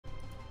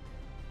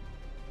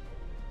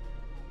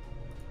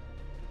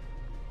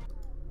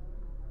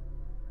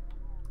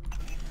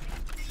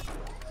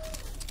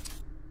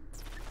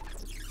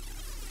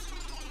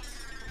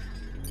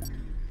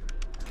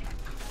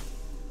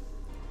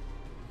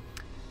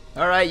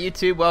Alright,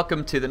 YouTube,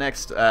 welcome to the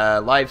next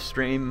live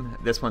stream.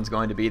 This one's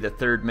going to be the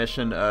third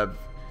mission of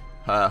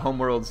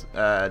Homeworld's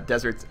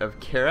Deserts of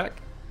Kharak.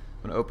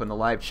 I'm going to open the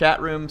live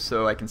chat room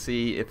so I can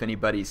see if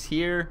anybody's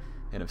here,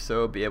 and if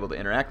so, be able to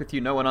interact with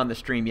you. No one on the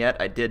stream yet.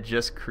 I did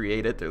just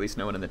create it, or at least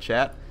no one in the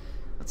chat.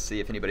 Let's see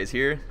if anybody's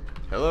here.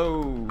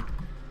 Hello!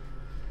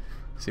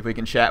 See if we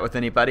can chat with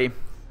anybody.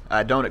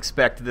 I don't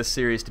expect this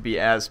series to be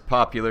as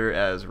popular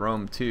as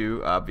Rome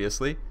 2,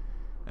 obviously.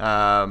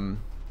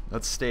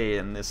 Let's stay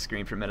in this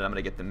screen for a minute. I'm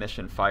going to get the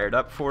mission fired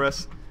up for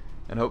us,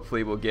 and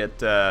hopefully we'll get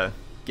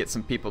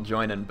some people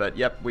joining. But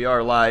yep, we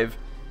are live.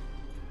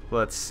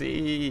 Let's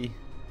see.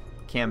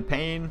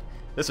 Campaign.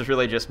 This is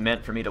really just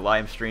meant for me to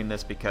live stream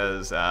this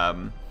because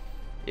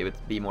it would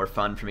be more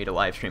fun for me to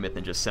live stream it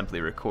than just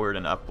simply record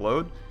and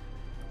upload.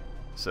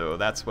 So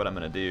that's what I'm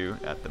going to do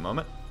at the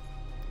moment.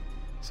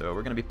 So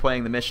we're going to be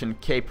playing the mission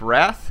Cape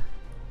Wrath,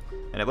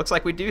 and it looks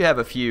like we do have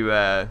a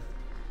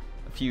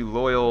few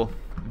loyal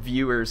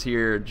viewers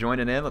here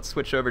joining in. Let's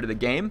switch over to the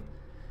game.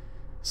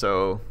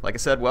 So, like I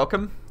said,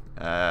 welcome.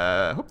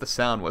 I hope the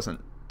sound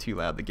wasn't too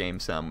loud. The game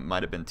sound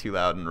might have been too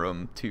loud in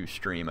Rome 2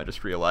 stream. I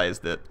just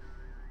realized that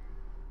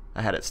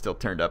I had it still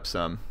turned up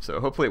some.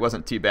 So hopefully it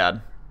wasn't too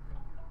bad.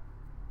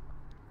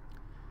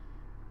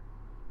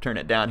 Turn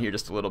it down here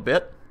just a little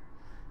bit.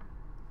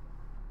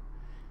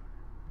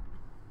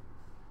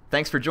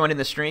 Thanks for joining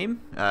the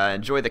stream.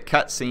 Enjoy the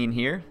cutscene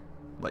here.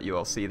 Let you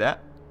all see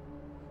that.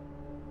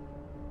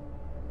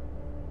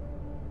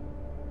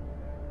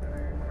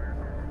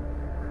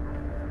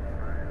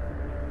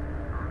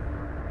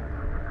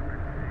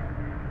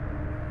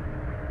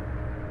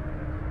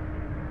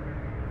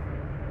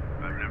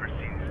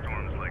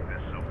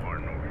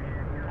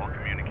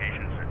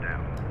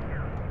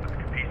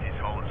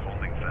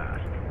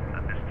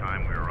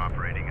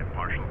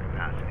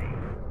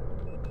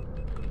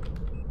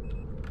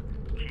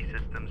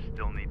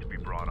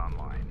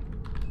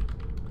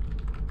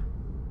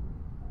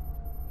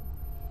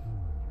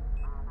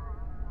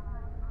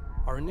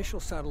 Our initial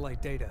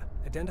satellite data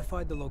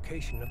identified the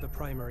location of the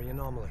primary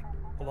anomaly,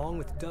 along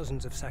with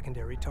dozens of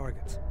secondary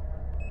targets.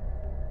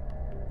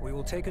 We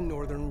will take a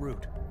northern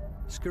route,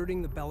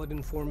 skirting the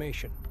Belladin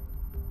Formation.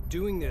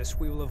 Doing this,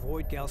 we will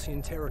avoid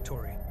Gaussian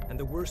territory and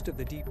the worst of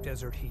the deep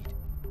desert heat.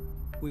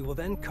 We will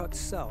then cut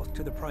south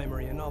to the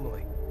primary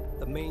anomaly,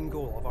 the main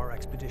goal of our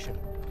expedition.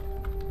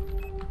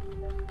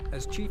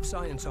 As Chief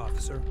Science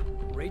Officer,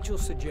 Rachel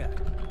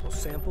Sajet will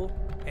sample,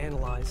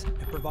 analyze,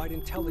 and provide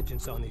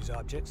intelligence on these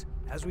objects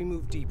as we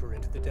move deeper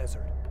into the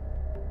desert.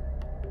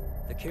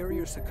 The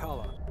carrier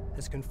Sakala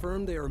has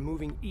confirmed they are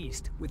moving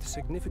east with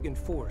significant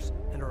force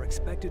and are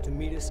expected to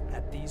meet us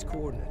at these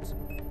coordinates.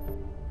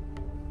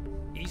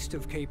 East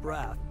of Cape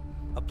Wrath,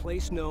 a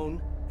place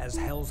known as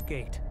Hell's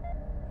Gate.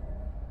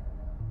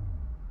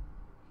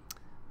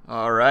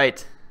 All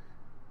right.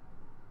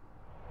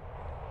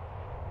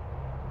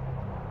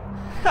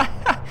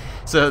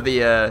 So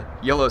the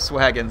Yellow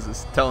Swaggins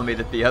is telling me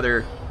that the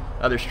other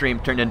stream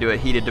turned into a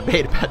heated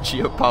debate about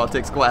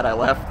geopolitics. Glad I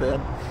left then.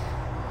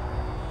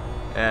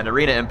 And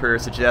Arena Emperor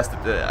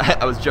suggested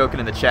that I was joking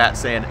in the chat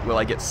saying, will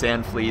I get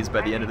sand fleas by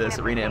the end of this?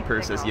 Arena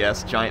Emperor says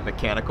yes, giant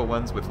mechanical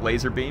ones with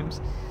laser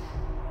beams.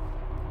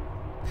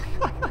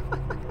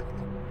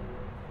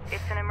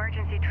 It's an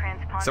emergency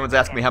transponder. Someone's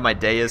asking me how my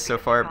day is so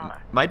far.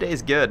 My day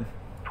is good.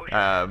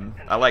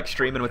 I like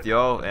streaming with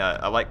y'all.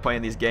 I like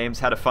playing these games.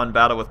 Had a fun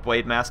battle with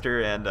Blade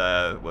Master and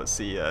let's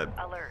see.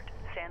 Alert.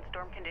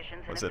 Sandstorm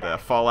conditions Was it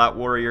Fallout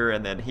Warrior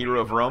and then Hero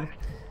of Rome?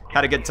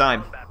 Had a good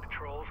time.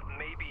 Patrols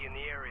may be in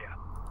the area.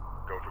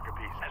 Go for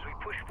Capiz. As we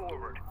push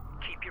forward,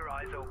 keep your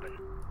eyes open.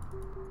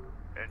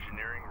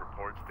 Engineering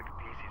reports the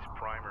Capiz's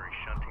primary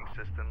shunting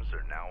systems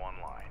are now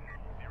online.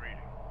 Be reading.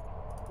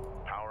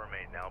 Power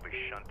may now be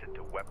shunted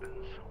to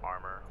weapons,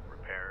 armor,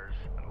 repairs,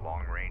 and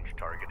long-range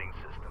targeting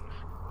systems.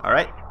 All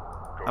right.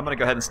 I'm going to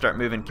go ahead and start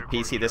moving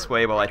Capisi this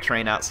way while I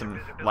train out some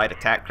light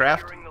attack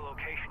craft. The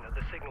location of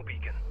the signal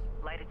beacon.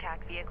 Light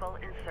attack vehicle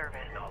in service.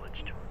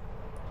 Acknowledged.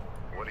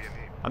 What do you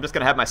need? I'm just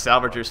going to have my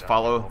salvagers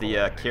follow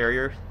the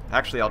carrier.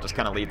 Actually, I'll just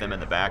kind of leave them in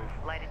the back,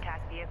 Light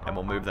attack vehicle and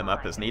we'll move them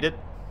up as needed.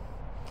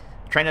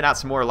 Training out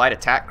some more light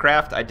attack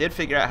craft. I did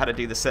figure out how to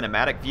do the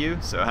cinematic view,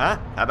 so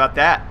how about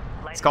that?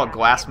 It's called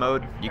glass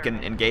mode. You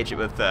can engage it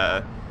with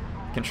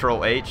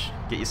Control H,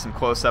 get you some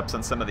close-ups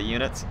on some of the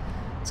units.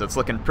 So it's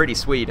looking pretty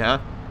sweet, huh?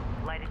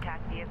 Light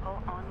attack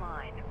vehicle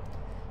online.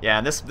 Yeah,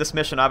 and this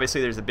mission, obviously,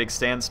 there's a big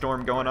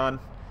sandstorm going on.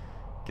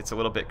 Gets a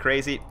little bit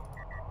crazy.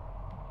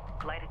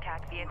 Light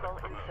attack vehicle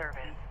in service.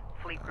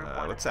 Fleet group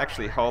 1. Let's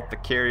actually halt the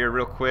carrier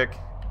real quick.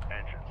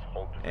 Engines,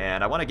 hold position.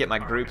 And I want to get my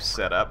groups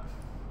set up.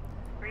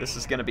 This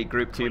is going to be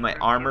Group 2, my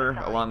armor,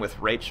 along with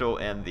Rachel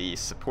and the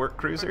support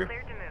cruiser.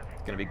 Cleared to move.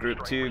 It's going to be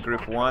Group 2.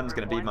 Group 1 is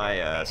going to be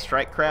my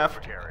strike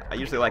craft. I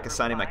usually like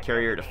assigning my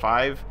carrier to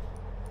 5.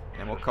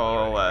 And we'll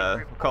call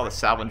the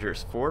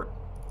Salvagers Fort.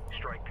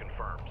 Strike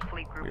confirmed.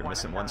 Fleet group We're 1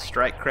 missing one assigned.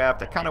 strike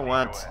craft. I kind of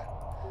want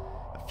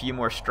a few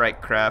more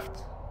strike craft.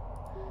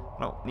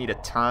 I don't need a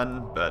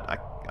ton, but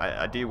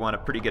I do want a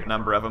pretty good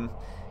number of them.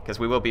 because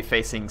we will be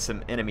facing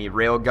some enemy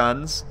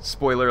railguns.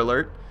 Spoiler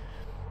alert.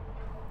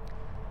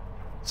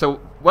 So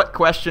what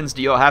questions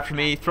do you all have for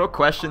me? Throw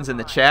questions in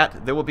the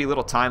chat. There will be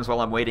little times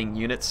while I'm waiting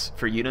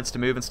for units to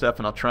move and stuff,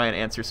 and I'll try and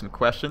answer some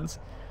questions.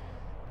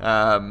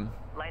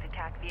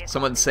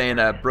 Someone's saying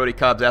Brody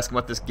Cobb's asking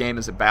what this game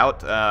is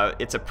about.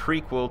 It's a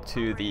prequel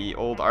to the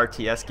old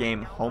RTS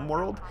game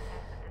Homeworld.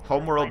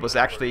 Homeworld was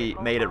actually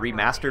made a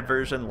remastered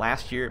version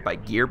last year by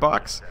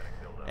Gearbox,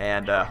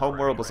 and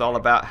Homeworld was all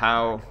about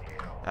how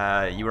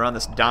you were on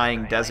this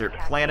dying desert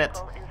planet,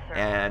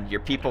 and your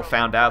people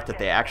found out that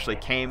they actually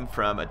came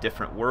from a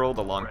different world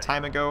a long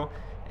time ago,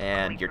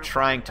 and you're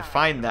trying to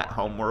find that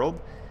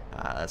homeworld.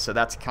 So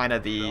that's kind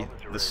of the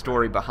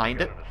story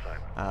behind it.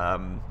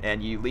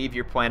 And you leave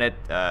your planet,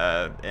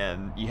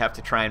 and you have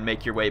to try and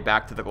make your way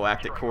back to the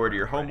galactic core to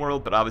your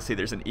homeworld, but obviously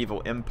there's an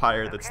evil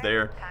empire that's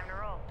there,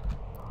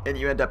 and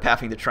you end up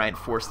having to try and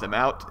force them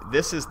out.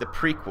 This is the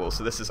prequel,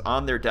 so this is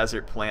on their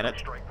desert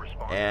planet,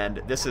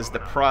 and this is the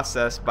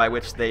process by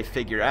which they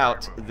figure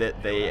out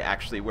that they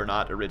actually were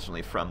not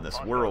originally from this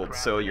world.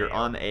 So you're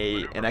on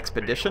an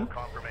expedition,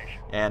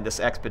 and this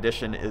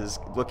expedition is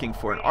looking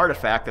for an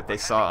artifact that they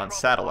saw on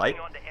satellite,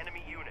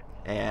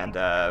 and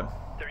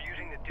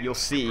you'll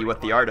see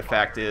what the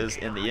artifact is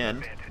in the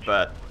end,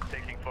 but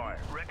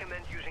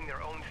Recommend using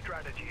their own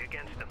strategy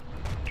against them.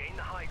 Gain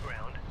the high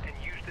ground and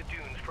use the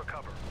dunes for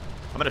cover.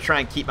 I'm going to try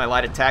and keep my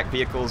light attack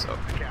vehicles. Oh,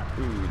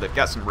 ooh, they've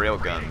got some rail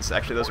guns.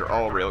 Actually, those are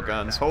all rail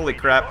guns. Holy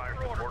crap.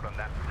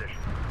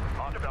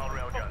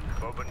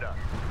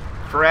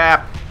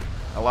 Crap.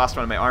 I lost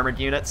one of my armored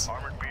units.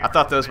 I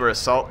thought those were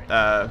assault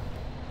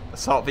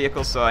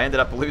vehicles, so I ended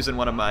up losing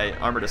one of my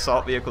armored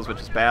assault vehicles, which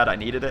is bad. I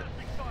needed it.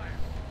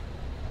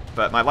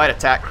 But my light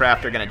attack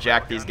craft are going to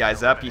jack these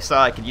guys up. You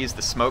saw I could use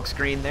the smoke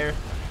screen there,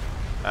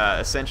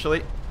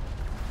 essentially.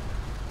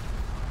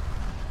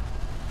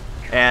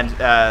 And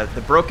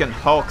the broken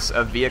hulks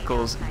of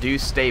vehicles do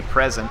stay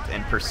present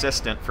and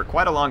persistent for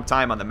quite a long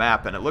time on the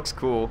map, and it looks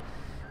cool.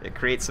 It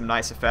creates some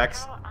nice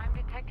effects. I'm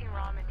detecting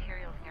raw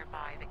materials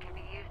nearby that can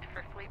be used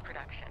for fleet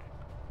production.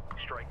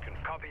 Strike can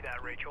copy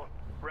that, Rachel.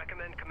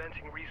 Recommend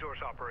commencing resource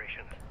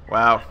operations.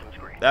 Wow,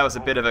 that was a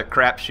bit of a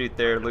crapshoot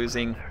there,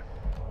 losing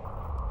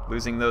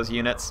those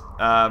units.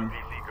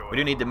 We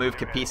do need to move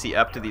Capisi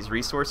up to these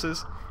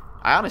resources.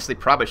 I honestly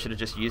probably should have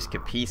just used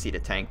Capisi to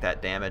tank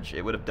that damage.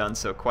 It would have done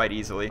so quite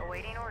easily.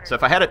 So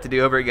if I had it to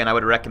do over again, I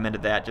would have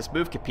recommended that. Just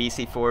move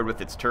Capisi forward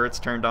with its turrets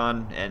turned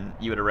on, and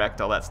you would have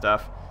wrecked all that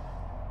stuff.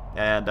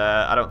 And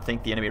I don't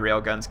think the enemy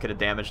railguns could have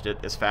damaged it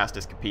as fast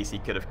as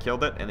Capisi could have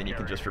killed it, and then you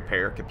can just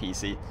repair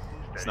Capisi.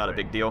 It's not a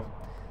big deal.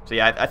 So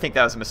yeah, I think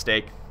that was a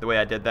mistake, the way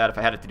I did that. If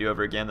I had it to do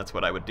over again, that's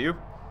what I would do.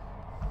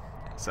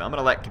 So I'm going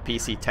to let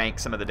Capisi tank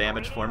some of the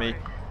damage for me.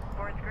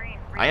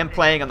 I am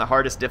playing on the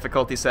hardest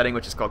difficulty setting,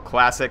 which is called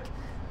Classic.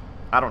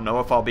 I don't know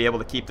if I'll be able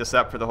to keep this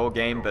up for the whole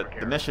game, but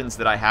the missions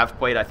that I have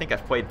played, I think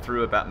I've played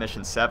through about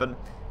mission 7,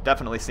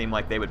 definitely seem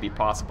like they would be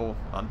possible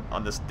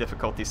on this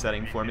difficulty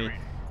setting for me.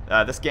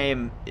 This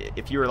game,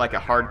 if you were like a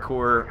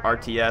hardcore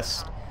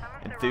RTS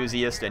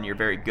enthusiast and you're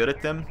very good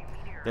at them,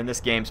 then this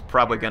game's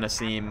probably going to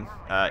seem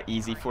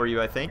easy for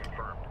you, I think.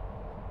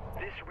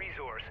 This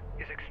resource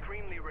is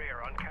extremely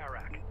rare on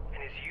Kharak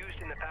and is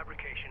used in the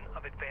fabrication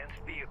of advanced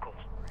vehicles.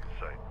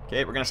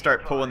 Okay, we're going to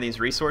start pulling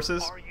these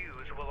resources.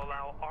 RUs will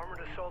allow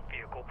armored assault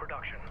vehicle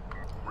production.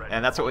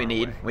 And that's what we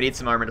need. We need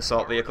some armored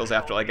assault vehicles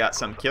after I got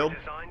some killed.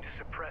 Designed to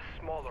suppress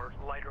smaller,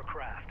 lighter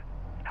craft.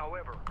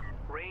 However,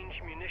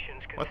 range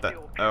munitions can What the?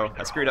 still Oh, pierce I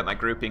their screwed up my armor.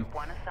 grouping.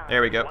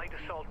 There we go. Light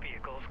assault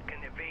vehicles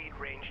can evade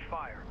ranged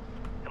fire.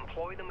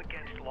 Employ them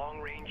against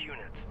long-range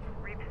units.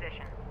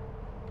 Reposition.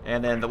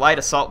 And then the light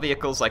assault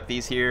vehicles like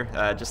these here,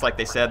 just like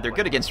they said, they're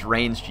good against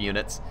ranged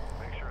units.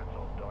 Make sure it's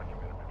all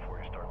documented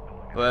before you start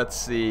pulling. Let's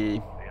see.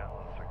 The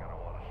analysts are gonna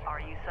want to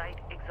see. RU site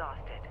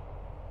exhausted.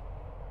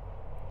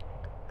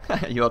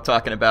 You all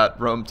talking about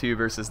Rome 2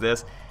 versus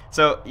this.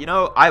 So, you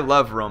know, I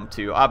love Rome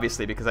 2,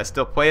 obviously, because I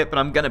still play it, but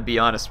I'm going to be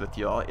honest with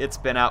you all. It's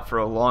been out for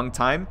a long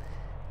time.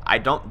 I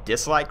don't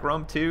dislike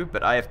Rome 2,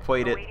 but I have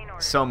played it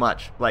so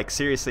much. Like,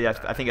 seriously, I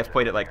think I've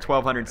played it like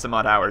 1,200 some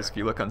odd hours if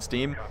you look on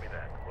Steam. Copy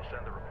that. We'll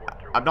send the report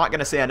through. I'm not going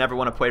to say I never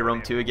want to play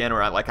Rome 2 again,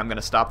 or I'm going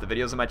to stop the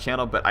videos on my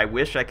channel, but I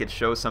wish I could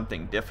show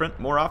something different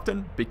more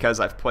often, because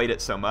I've played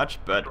it so much,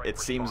 but it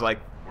seems like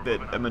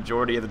a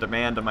majority of the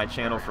demand on my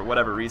channel, for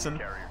whatever reason,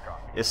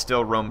 is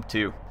still Rome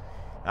 2.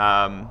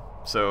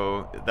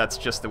 So that's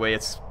just the way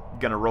it's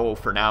gonna roll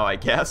for now, I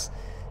guess.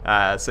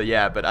 So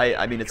yeah, but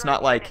I mean, it's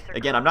not like,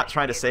 again, I'm not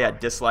trying to say I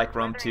dislike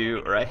Rome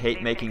 2 or I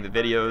hate making the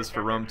videos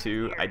for Rome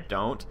 2. I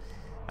don't.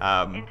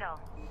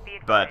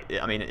 But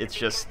I mean, it's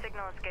just,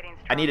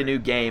 I need a new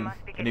game,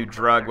 a new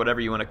drug, whatever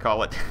you want to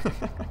call it.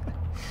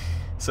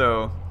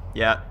 So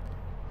yeah.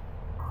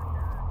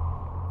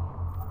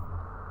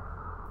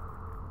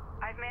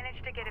 I've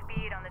managed to get a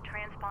bead on the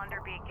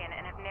transponder beacon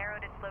and have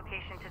narrowed its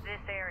location to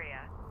this area.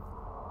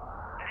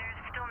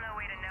 There's still no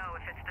way to know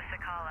if it's the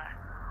Sakala.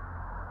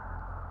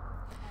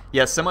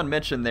 Yeah, someone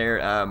mentioned there,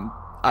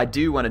 I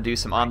do want to do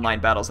some online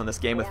battles on this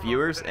game with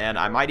viewers, and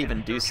I might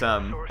even do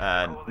some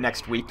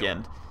next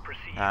weekend.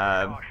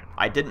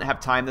 I didn't have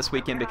time this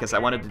weekend because I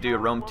wanted to do a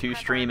Rome 2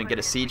 stream and get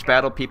a siege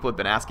battle. People have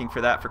been asking for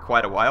that for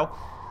quite a while.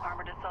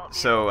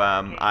 So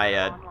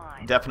I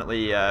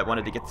definitely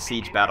wanted to get the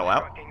siege battle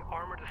out.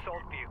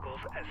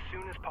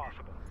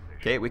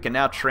 Okay, we can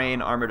now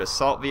train armored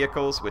assault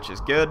vehicles, which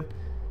is good.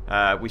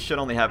 We should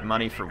only have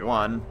money for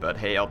one, but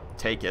hey, I'll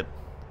take it.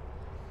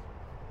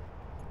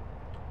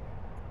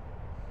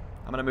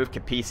 I'm gonna move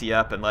Capisi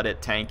up and let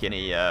it tank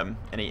any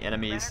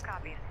enemies,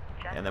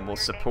 and then we'll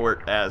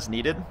support as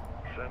needed.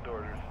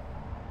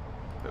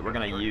 But we're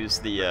gonna use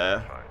the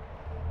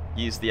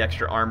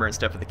extra armor and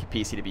stuff with the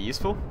Capisi to be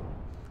useful.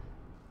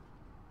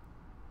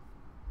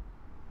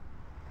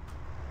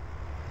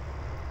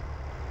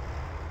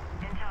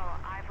 Intel,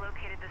 I've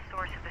located the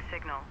source of the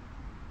signal.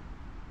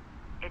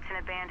 It's an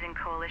abandoned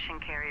coalition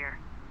carrier.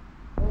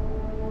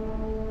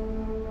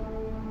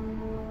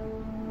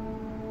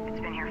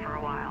 It's been here for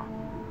a while.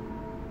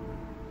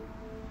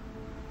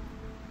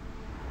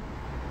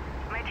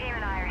 My team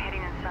and I are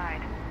heading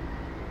inside.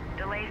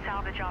 Delay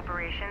salvage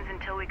operations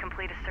until we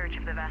complete a search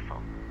of the vessel.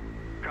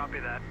 Copy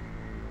that.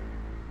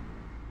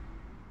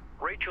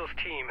 Rachel's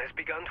team has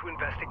begun to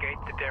investigate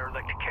the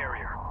derelict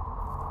carrier.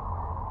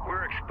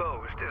 We're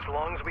exposed as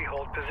long as we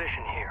hold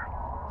position here.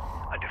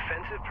 A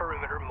defensive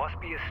perimeter must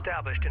be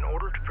established in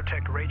order to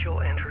protect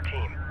Rachel and her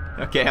team.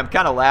 Okay, I'm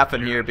kind of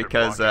laughing here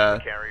because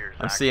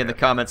I'm seeing the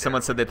comments.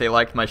 Someone said that they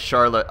liked my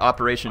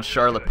Operation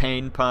Charlotte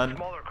Payne pun,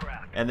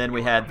 and then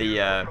we had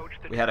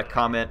a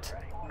comment.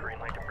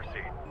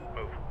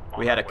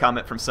 We had a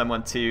comment from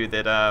someone too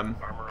that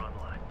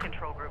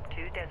Control Group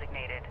 2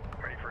 designated.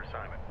 Ready for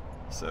assignment.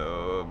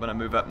 So I'm gonna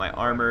move up my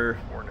armor.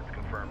 Coordinates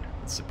confirmed.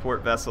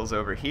 Support vessels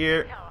over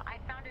here, I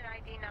found an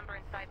ID number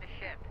inside the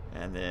ship.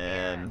 and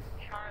then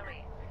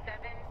Charlie, 7,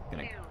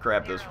 gonna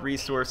grab those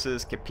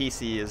resources.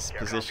 Capisi is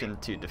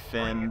positioned to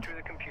defend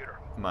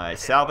my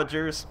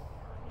salvagers,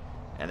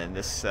 and then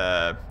this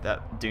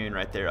that dune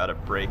right there ought to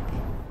break.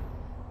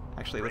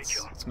 Actually,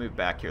 let's move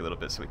back here a little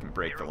bit so we can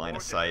break the line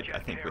of sight. I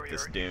think with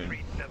this dune,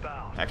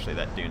 actually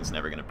that dune's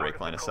never gonna break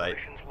line of sight.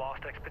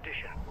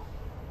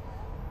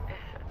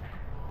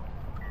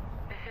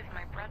 This is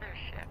my brother's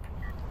ship.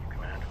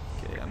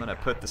 Okay, I'm gonna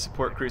put the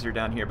support cruiser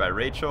down here by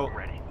Rachel.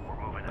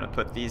 I'm gonna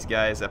put these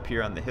guys up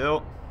here on the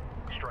hill.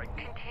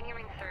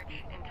 Continuing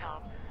search,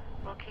 Intel.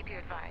 We'll keep you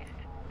advised.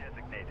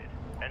 Designated.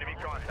 Enemy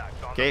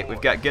contacts on Okay, the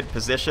we've got good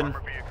position.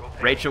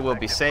 Rachel will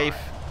be safe.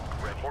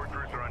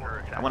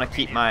 I want to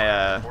keep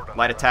my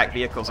light attack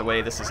vehicles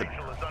away. This is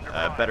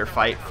a better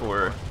fight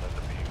for...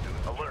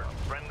 Alert.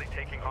 Friendly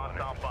taking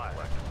hostile fire.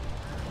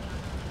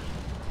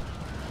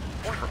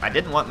 I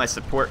didn't want my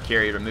support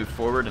carrier to move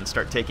forward and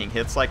start taking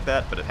hits like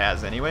that, but it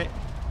has anyway.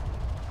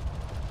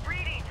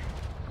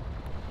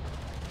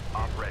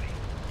 Op ready.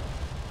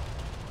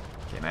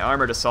 Okay, my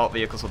armored assault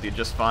vehicles will do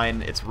just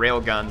fine. It's rail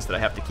guns that I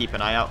have to keep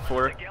an eye out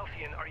for. The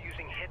Galcian are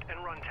using hit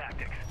and run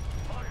tactics.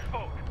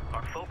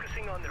 Are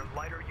focusing on their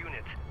lighter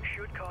units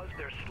should cause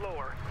their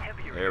slower,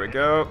 heavier There we units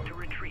go. to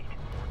retreat.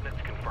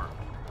 Let's confirm.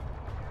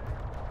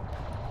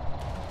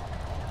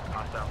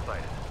 Hostile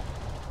sighted.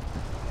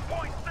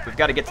 We've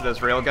got to get to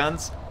those rail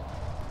guns.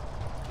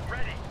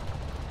 Ready.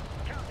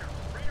 Counter.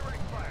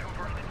 Redirect fire.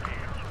 Covert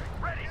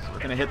engaged. Ready. So we're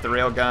going to hit the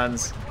rail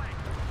guns.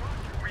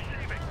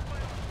 Receiving.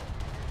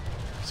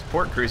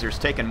 Support cruiser's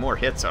taken more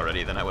hits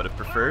already than I would have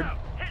preferred.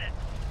 Hit it.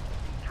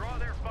 Draw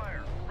their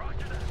fire.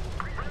 Roger that.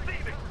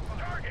 Receiving.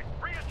 Target.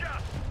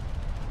 Readjust.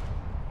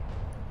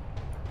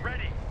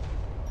 Ready.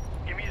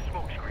 Give me a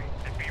smoke screen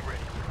and be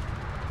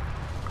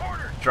ready.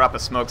 Orders. Drop a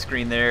smoke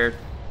screen there.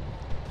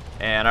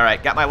 And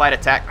alright, got my light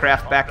attack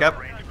craft back up.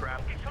 Range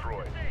craft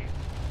destroyed.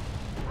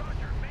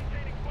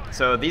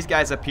 So these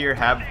guys up here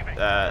have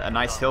a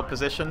nice hill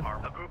position.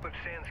 A group of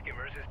sand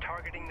skimmers is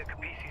targeting the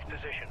Capisi's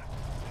position.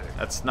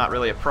 That's not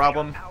really a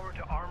problem. Power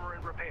to armor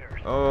and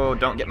repairs. Oh,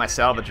 don't get my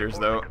salvagers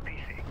though.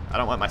 I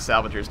don't want my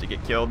salvagers to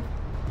get killed.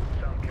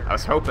 I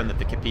was hoping that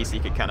the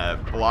Capisi could kind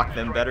of block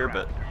them better,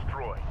 but...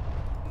 Destroy.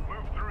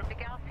 Move through. The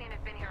Galcian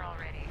have been here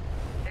already.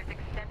 There's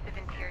extensive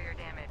interior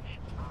damage.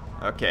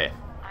 Okay.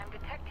 I'm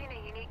detecting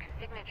a unique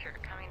signature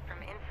coming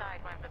from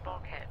inside one of the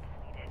bulkheads.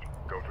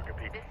 Go for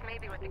Capiti. This may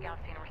be what the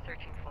Galcian were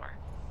searching for.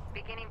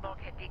 Beginning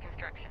bulkhead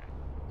deconstruction.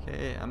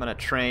 Okay, I'm gonna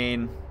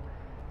train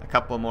a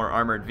couple more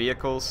armored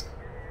vehicles.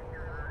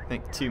 I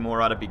think 2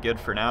 more ought to be good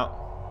for now.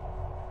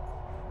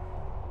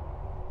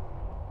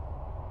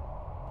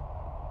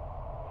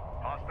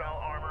 Hostile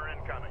armor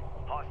incoming.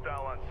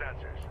 Hostile on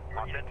sensors.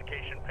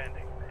 Authentication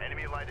pending.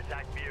 Enemy light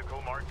attack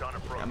vehicle marked on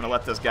approach. I'm gonna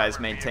let those guys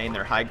maintain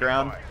their high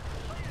ground.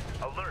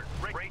 Alert.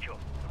 Rachel,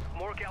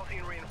 more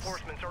Galcian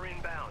reinforcements are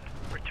inbound.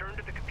 Return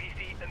to the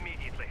Capisi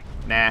immediately.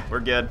 Nah, we're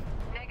good.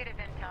 Negative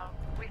intel.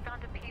 We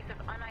found a piece of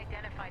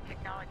unidentified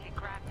technology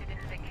grafted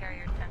into the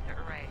carrier sensor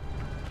array.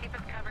 Keep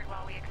us covered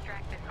while we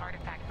extract this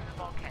artifact from the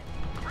bulkhead.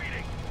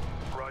 Greeting.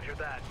 Roger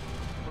that.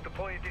 We'll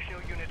deploy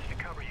additional units to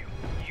cover you.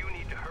 You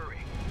need to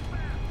hurry.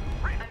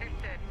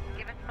 Understood.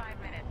 Give us 5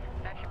 minutes.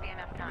 That should be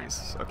enough time.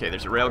 Okay,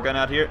 there's a railgun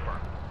out here.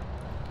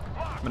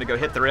 I'm gonna go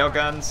hit the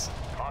railguns.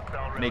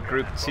 Make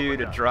group 2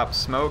 to drop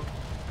smoke.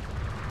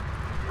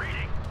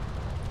 Reading.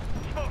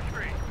 Smoke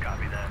screen.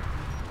 Copy that.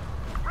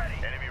 Ready.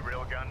 Enemy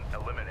railgun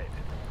eliminated.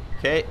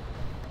 Okay.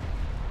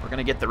 We're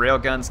gonna get the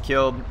railguns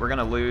killed. We're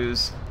gonna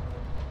lose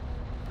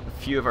a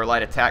few of our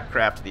light attack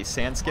craft to these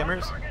sand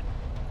skimmers,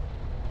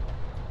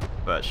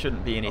 but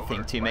shouldn't be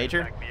anything too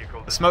major.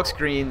 The smoke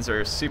screens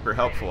are super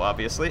helpful,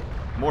 obviously.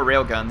 More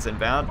railguns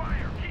inbound.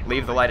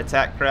 Leave the light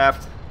attack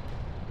craft.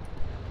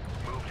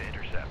 Move to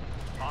intercept.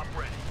 Op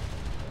ready.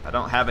 I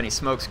don't have any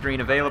smoke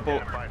screen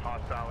available,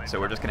 so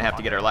we're just gonna have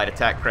to get our light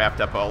attack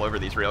craft up all over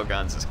these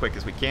railguns as quick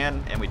as we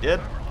can, and we did.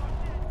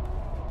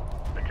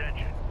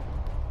 Attention.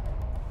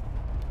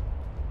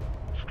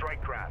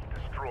 Strike craft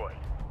destroyed.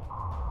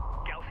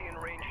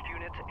 Gaussian ranged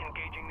units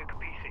engaging the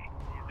Capisi.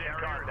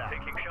 Carrier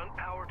Taking shunt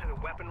power to the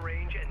weapon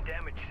range and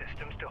damage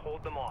systems to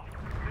hold them off.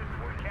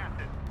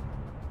 Captain.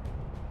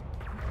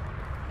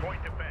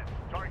 Point defense.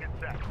 Target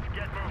set.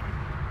 Get moving.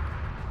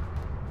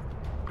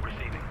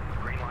 Receiving.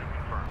 Green line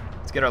confirmed.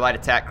 Let's get our light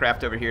attack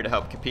craft over here to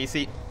help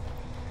Capisi.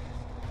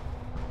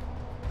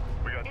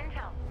 We got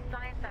Intel,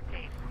 science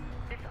update.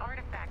 This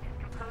artifact is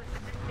composed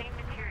of the same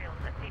materials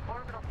as the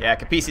orbital... Yeah,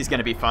 Capisi's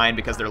gonna be fine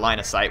because their line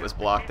of sight was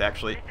blocked,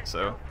 actually,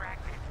 so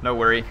no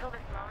worry. Until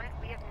this moment,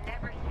 we have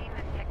never seen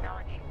this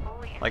technology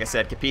fully... Like I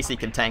said, Capisi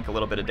can tank a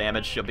little bit of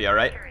damage. She'll be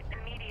alright.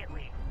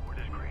 Immediately. What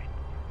is green?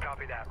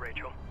 Copy that,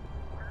 Rachel.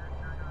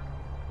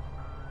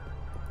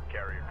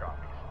 Carrier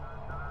copies.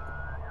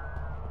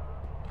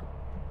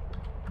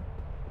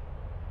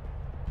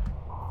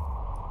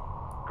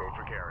 Go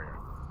for carrier.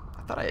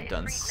 I thought I had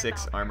done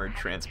 6 armored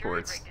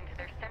transports.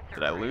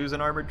 Did I lose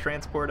an armored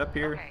transport up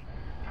here? Okay.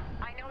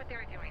 I know what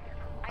they're doing.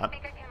 I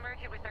think I can merge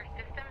it with our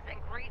systems and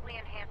greatly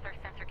enhance our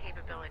sensor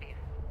capabilities.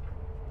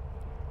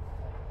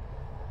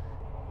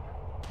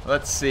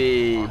 Let's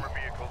see. Armor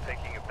vehicle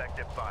taking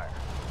effective fire.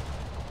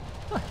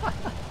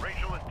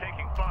 Rachel is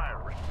taking fire.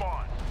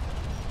 Respond.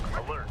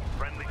 Alert.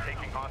 Friendly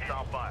taking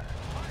hostile fire.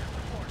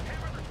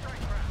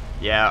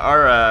 Yeah,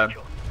 our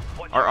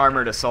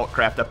armored assault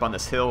craft up on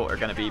this hill are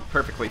going to be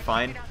perfectly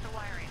fine.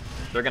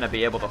 They're going to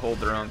be able to hold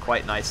their own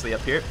quite nicely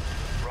up here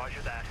Roger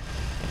that.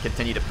 and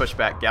continue to push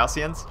back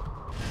Gaussians.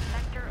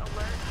 Sector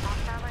alert.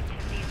 Hostile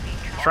activity is being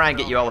tracked. Try and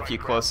get you all a few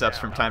close-ups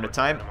from time to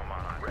time.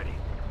 Ready.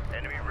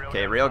 Enemy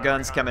Okay,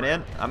 railguns coming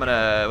in. I'm going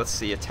to, let's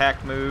see,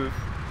 attack move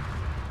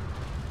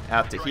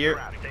out to here.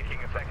 craft taking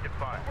effective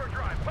fire.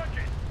 Overdrive. Punch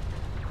it.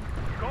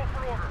 Go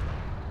for order.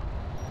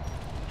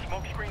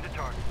 Smoke screen to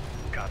target.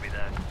 Copy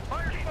that.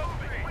 Fire smoke.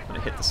 I'm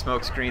going to hit the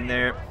smoke screen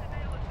there.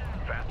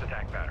 Fast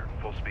attack pattern.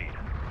 Full speed.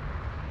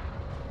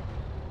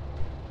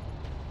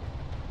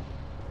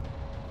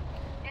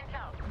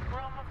 Intel, we're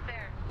almost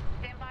there.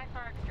 Stand by for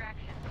our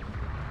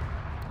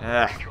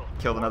extraction.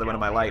 Killed another one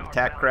of my light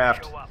attack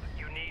craft.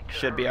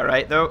 Should be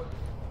alright though.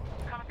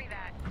 Copy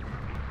that.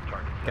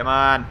 Come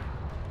on.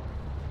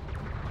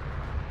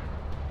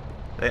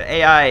 The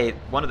AI,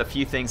 one of the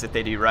few things that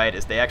they do right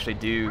is they actually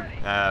do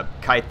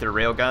kite their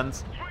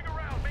railguns,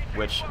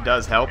 which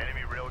does help.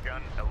 Enemy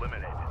railgun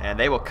eliminated. And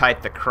they will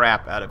kite the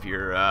crap out of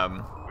your... We've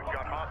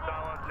got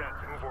hostile on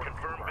sensor.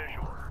 Confirm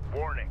visual.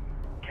 Warning.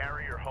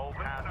 Carrier hull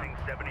passing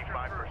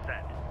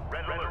 75%.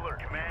 Red alert.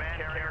 Command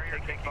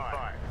carrier taking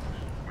fire.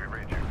 We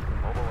read you.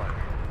 Mobilize.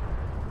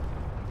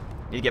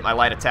 Need to get my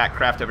light attack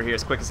craft over here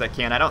as quick as I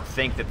can. I don't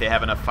think that they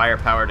have enough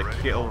firepower to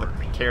kill the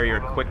carrier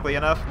quickly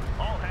enough,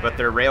 but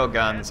their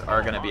railguns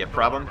are going to be a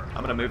problem.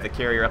 I'm going to move the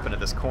carrier up into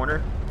this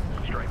corner.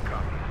 Strike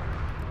copies.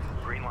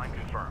 Green line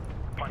confirmed.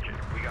 Punch it.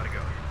 We gotta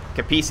go.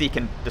 Capisi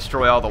can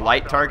destroy all the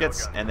light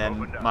targets, and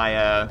then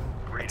my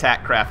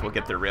attack craft will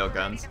get their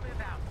railguns.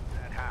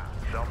 At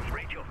half.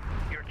 Rachel,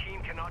 your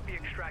team cannot be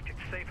extracted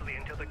safely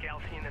until the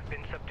Gaussian has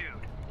been subdued.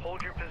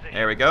 Hold your position.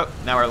 There we go.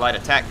 Now our light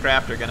attack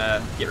craft are going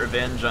to get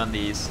revenge on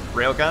these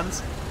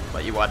railguns.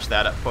 Let you watch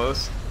that up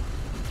close.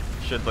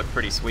 Should look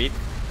pretty sweet.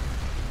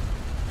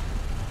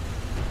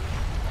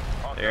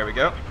 There we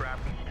go.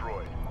 Craft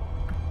destroyed.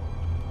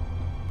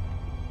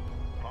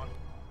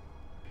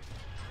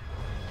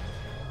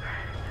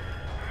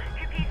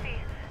 Capisi,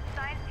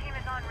 science team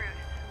is en route.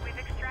 We've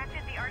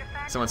extracted the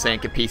artifact... Someone's saying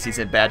Capisi's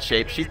in bad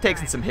shape. She's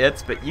taking some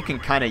hits, but you can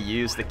kind of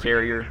use the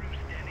carrier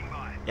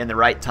in the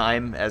right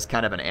time as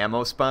kind of an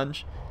ammo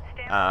sponge.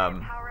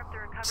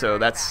 So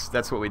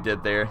that's what we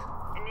did there.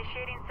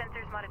 Initiating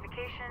sensors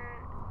modification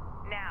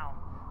now.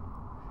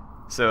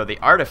 So the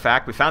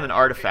artifact, we found an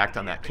artifact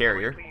on that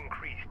carrier.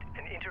 Increased,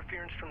 and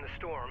interference from the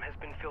storm has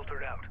been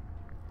filtered out.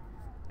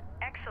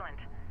 Excellent.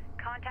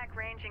 Contact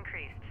range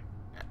increased.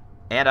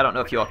 And I don't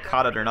know if you all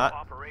caught it or not,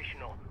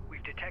 Operational.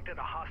 We've detected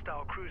a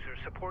hostile cruiser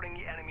supporting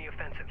the enemy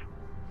offensive.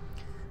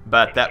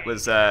 but that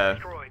was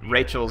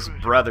Rachel's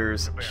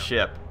brother's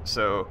ship.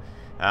 So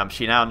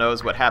she now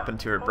knows what happened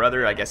to her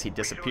brother. I guess he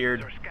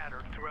disappeared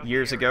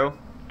years ago.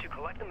 To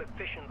collect them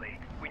efficiently,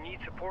 we need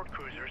support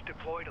cruisers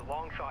deployed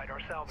alongside our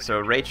salvage. So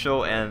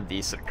Rachel and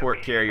the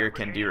support carrier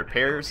can do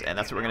repairs, and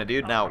that's what we're going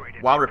to do. Now,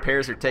 while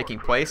repairs are taking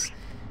place,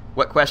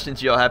 what questions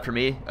do y'all have for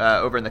me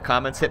over in the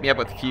comments? Hit me up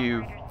with a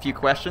few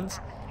questions.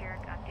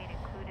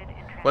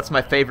 What's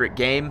my favorite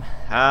game?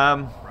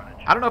 I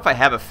don't know if I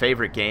have a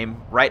favorite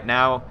game. Right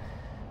now,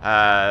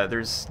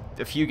 there's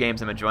a few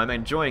games I'm enjoying. I'm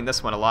enjoying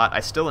this one a lot. I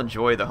still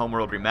enjoy the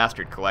Homeworld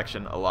Remastered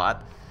Collection a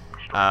lot.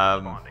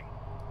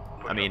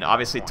 I mean,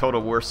 obviously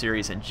Total War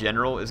series in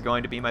general is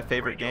going to be my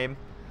favorite game.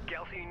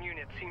 Galaxian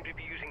units seem to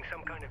be using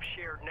some kind of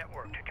shared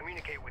network to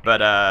communicate with But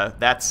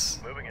that's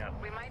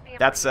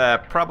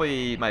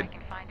probably my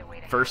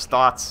first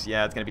thoughts.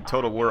 Yeah, it's going to be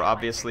Total War,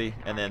 obviously,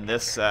 and then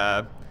this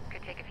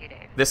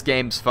this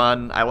game's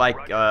fun. I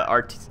like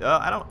I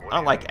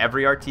don't like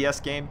every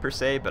RTS game per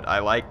se, but I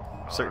like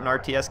certain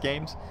RTS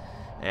games,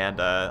 and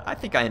I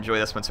think I enjoy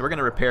this one. So we're going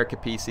to repair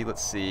Capisi.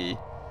 Let's see.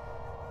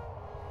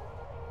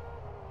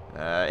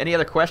 Any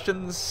other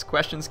questions?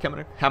 Questions coming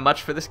in? How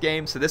much for this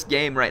game? So this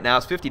game right now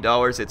is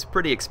 $50. It's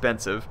pretty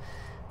expensive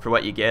for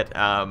what you get.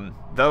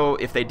 Though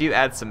if they do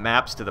add some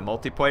maps to the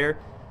multiplayer,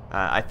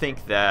 I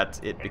think that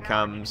it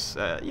becomes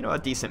you know, a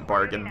decent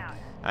bargain.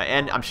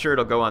 And I'm sure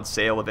it'll go on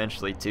sale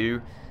eventually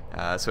too.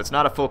 So it's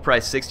not a full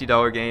price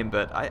 $60 game,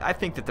 but I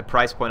think that the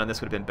price point on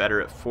this would have been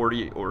better at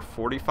 $40 or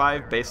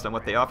 $45 based on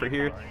what they offer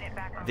here.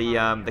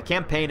 The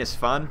campaign is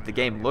fun. The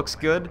game looks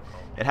good.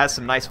 It has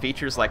some nice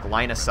features like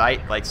line of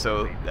sight, like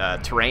so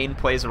terrain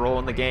plays a role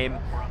in the game.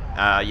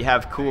 You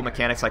have cool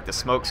mechanics like the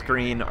smoke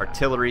screen,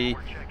 artillery,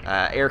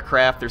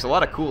 aircraft. There's a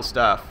lot of cool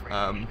stuff.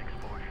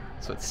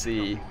 So let's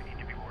see.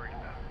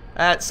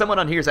 Someone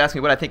on here is asking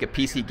me what I think of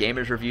PC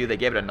Gamer's review. They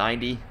gave it a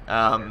 90.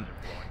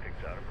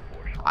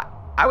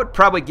 I would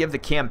probably give the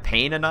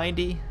campaign a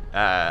 90.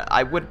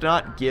 I would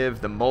not give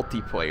the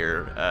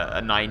multiplayer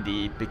a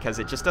 90 because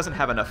it just doesn't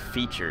have enough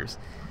features.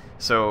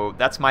 So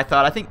that's my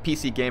thought. I think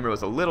PC Gamer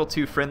was a little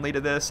too friendly to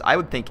this. I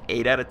would think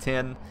 8 out of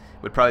 10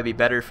 would probably be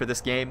better for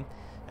this game.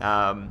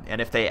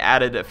 And if they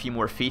added a few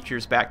more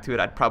features back to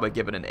it, I'd probably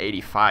give it an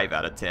 85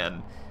 out of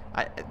 10.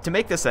 To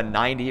make this a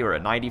 90 or a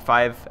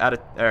 95 out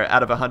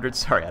of 100,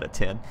 sorry, out of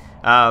 10,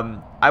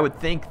 I would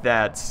think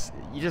that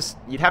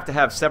you'd have to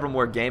have several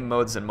more game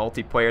modes and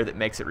multiplayer that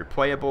makes it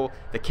replayable.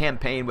 The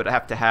campaign would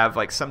have to have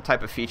like some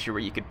type of feature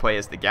where you could play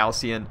as the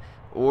Galaxian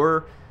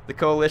or the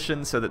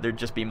Coalition, so that there'd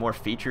just be more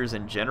features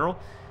in general.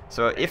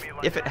 So if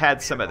it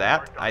had some of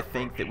that, I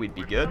think that we'd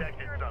be good,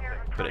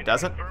 but it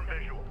doesn't.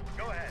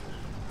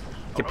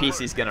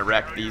 Capisi's gonna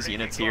wreck these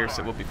units here,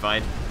 so we'll be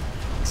fine.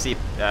 See,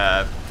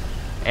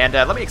 and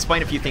let me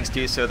explain a few things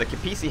too. So the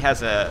Capisi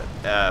has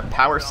a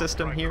power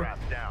system here,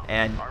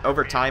 and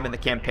over time in the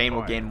campaign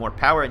will gain more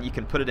power, and you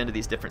can put it into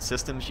these different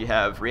systems. You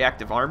have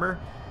reactive armor,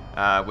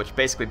 which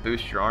basically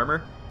boosts your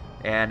armor,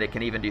 and it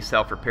can even do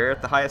self-repair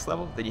at the highest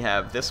level. Then you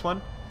have this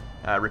one,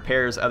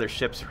 repairs other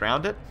ships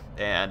around it,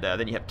 and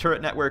then you have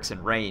turret networks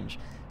and range.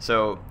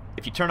 So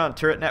if you turn on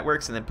turret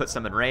networks and then put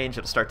some in range,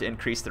 it'll start to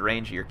increase the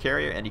range of your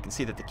carrier, and you can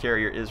see that the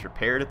carrier is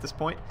repaired at this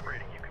point.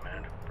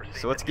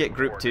 So let's get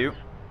Group 2.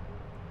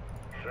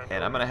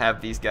 And I'm going to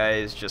have these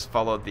guys just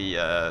follow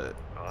the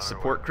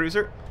support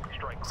cruiser.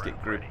 Let's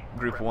get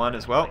Group 1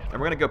 as well. And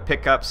we're going to go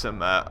pick up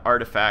some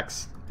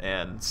artifacts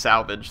and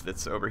salvage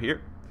that's over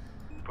here.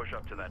 Push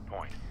up to that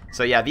point.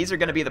 So yeah, these are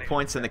going to be the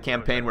points in the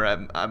campaign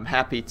where I'm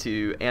happy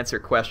to answer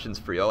questions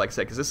for y'all, like I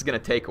said, because this is going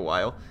to take a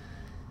while.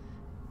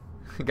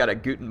 Got a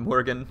Guten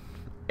Morgen,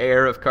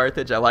 Heir of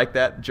Carthage. I like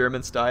that,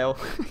 German style.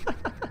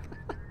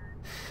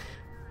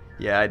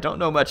 Yeah, I don't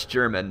know much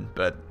German,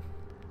 but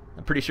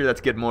I'm pretty sure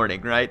that's good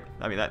morning, right?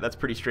 I mean, that's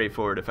pretty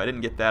straightforward. If I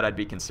didn't get that, I'd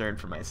be concerned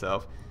for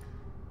myself.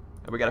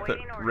 We got to put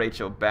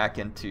Rachel back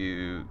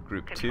into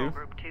Group 2.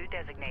 Group 2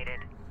 designated.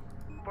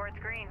 Board's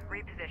green,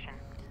 reposition.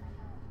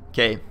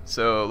 Okay,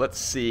 so let's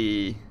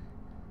see.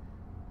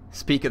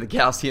 Speak of the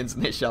Galaxians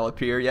and they shall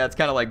appear. Yeah, it's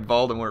kind of like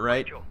Voldemort,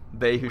 right?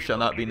 They who shall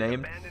not be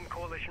named.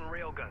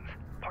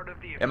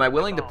 Am I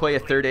willing to play a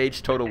Third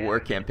Age Total War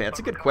campaign? That's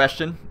a good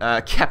question.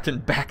 Captain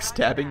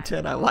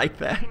Backstabbington, I like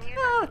that.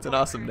 That's an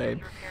awesome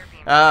name.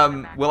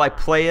 Will I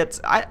play it?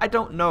 I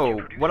don't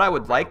know. What I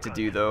would like to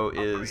do, though,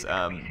 is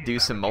do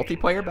some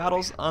multiplayer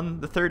battles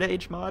on the Third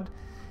Age mod.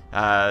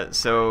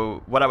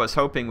 So what I was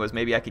hoping was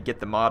maybe I could get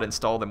the mod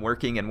installed and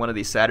working, and one of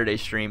these Saturday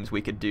streams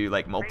we could do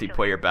like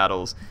multiplayer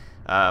battles,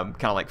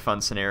 kind of like fun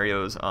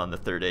scenarios on the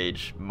Third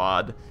Age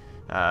mod.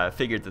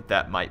 Figured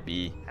that might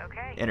be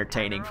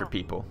entertaining for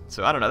people.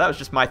 So I don't know. That was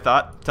just my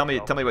thought. Tell me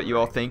what you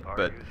all think.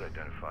 But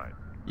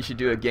you should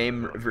do a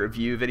game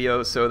review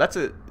video. So that's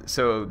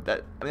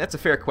a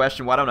fair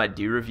question. Why don't I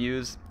do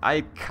reviews?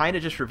 I kind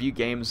of just review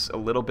games a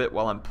little bit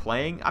while I'm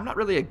playing. I'm not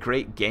really a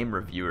great game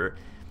reviewer.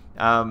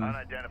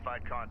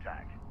 Unidentified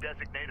contact.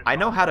 I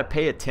know how to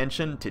pay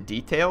attention to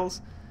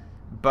details,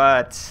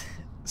 but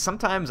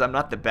sometimes I'm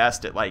not the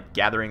best at like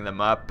gathering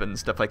them up and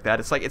stuff like that.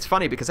 It's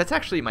funny because that's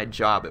actually my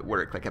job at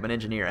work. Like, I'm an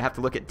engineer. I have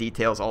to look at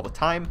details all the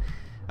time.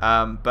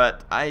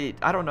 But I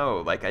don't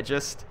know. Like, I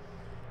just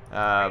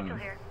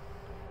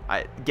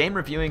game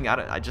reviewing,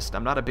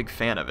 I'm not a big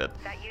fan of it.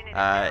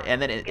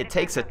 And then it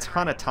takes a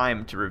ton of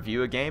time to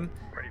review a game,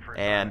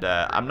 and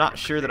I'm not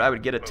sure that I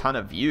would get a ton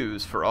of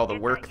views for all the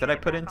work that I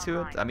put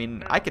into it. I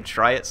mean, I could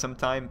try it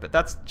sometime, but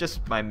that's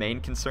just my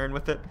main concern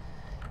with it.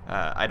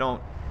 I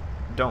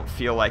don't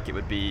feel like it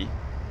would be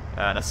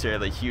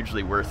necessarily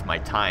hugely worth my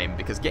time,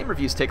 because game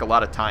reviews take a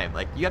lot of time.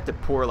 Like, you have to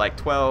pour like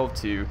 12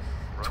 to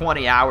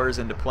 20 hours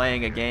into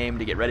playing a game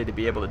to get ready to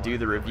be able to do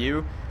the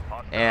review,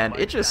 and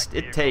it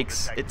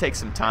takes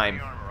some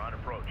time.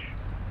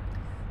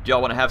 Do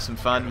y'all want to have some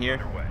fun here?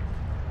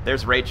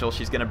 There's Rachel.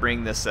 She's gonna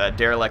bring this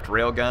derelict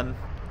railgun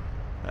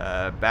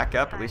back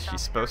up. At least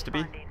she's supposed to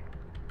be.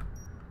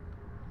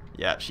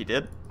 Yeah, she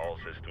did. All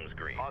systems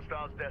green.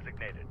 Hostiles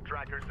designated.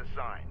 Trackers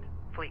assigned.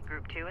 Fleet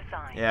Group 2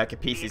 assigned. Yeah,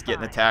 Capisi's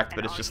getting attacked,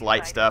 but it's just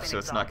light stuff, so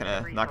it's not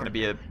gonna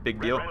be a big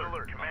deal.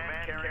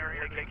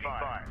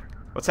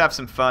 Let's have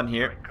some fun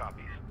here.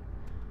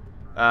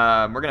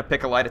 We're gonna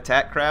pick a light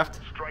attack craft,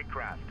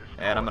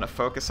 and I'm gonna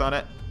focus on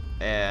it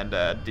and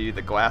do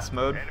the glass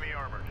mode.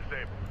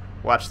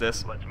 Watch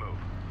this. Let's move.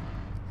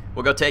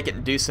 We'll go take it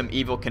and do some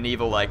Evil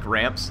Knievel like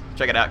ramps.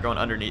 Check it out, going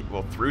underneath,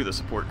 well, through the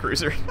support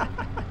cruiser.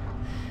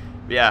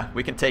 Yeah,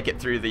 we can take it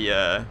through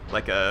the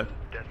like a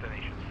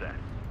Destination set.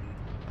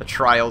 a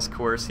trials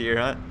course here,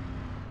 huh?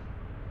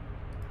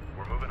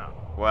 We're moving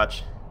up.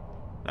 Watch.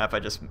 Now if I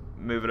just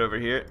move it over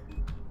here,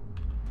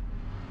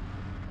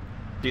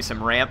 do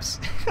some ramps.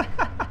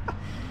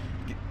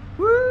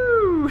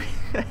 Woo!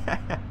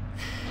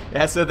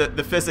 Yeah, so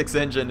the physics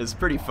engine is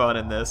pretty fun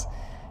in this.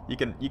 You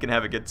can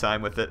have a good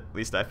time with it. At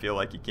least I feel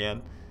like you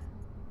can.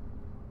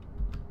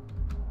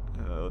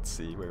 Let's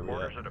see where we're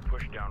Orders at. at a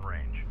push down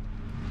range.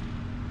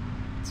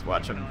 Let's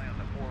watch Keep them. an eye on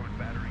the forward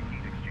battery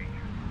heat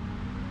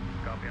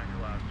exchanger. Copy on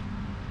your last.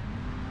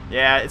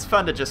 Yeah, it's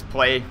fun to just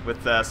play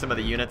with some of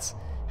the units,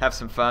 have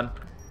some fun.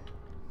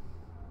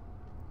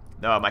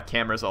 No, my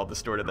camera's all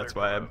distorted. That's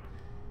why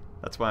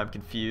I'm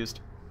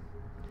confused.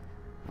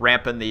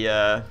 Ramping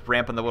the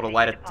little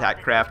light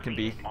attack craft can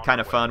be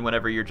kind of fun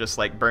whenever you're just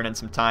like burning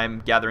some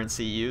time gathering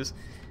CUs,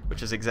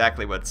 which is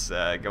exactly what's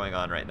going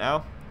on right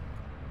now.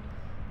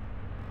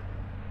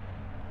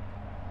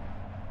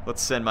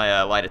 Let's send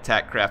my light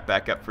attack craft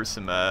back up for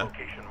some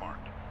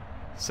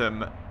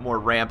more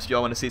ramps. Do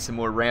y'all want to see some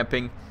more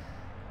ramping?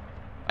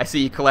 I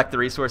see you collect the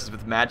resources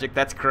with magic.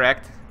 That's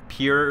correct.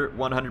 Pure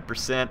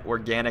 100%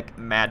 organic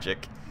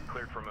magic.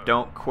 Cleared for move.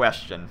 Don't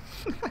question.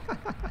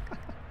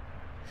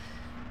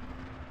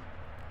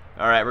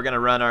 Alright, we're going to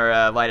run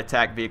our light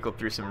attack vehicle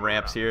through some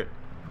ramps here.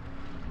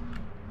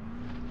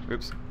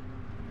 Oops.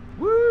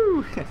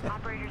 Woo!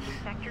 Operators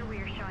in sector, we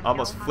are showing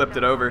Almost no flipped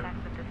it hostile over.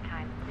 contacts at this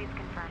time. Please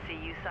confirm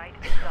CU site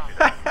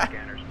exhausted.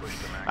 Scanners push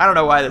to max. I don't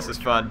know why this is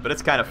fun, but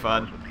it's kind of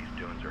fun. What these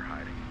dunes are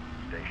hiding.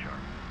 Stay sharp.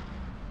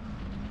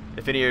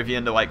 If any of you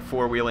into like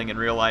four-wheeling in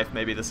real life,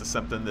 maybe this is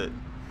something that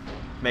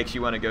makes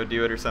you want to go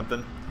do it or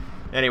something.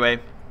 Anyway,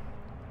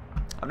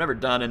 I've never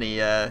done any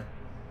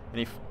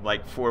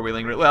like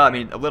four-wheeling. Well, I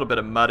mean, a little bit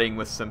of mudding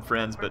with some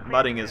friends, but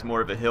mudding is more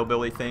of a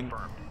hillbilly thing.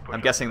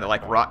 I'm guessing that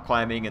like rock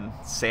climbing and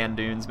sand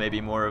dunes may be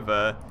more of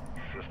a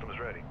Systems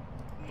ready.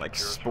 like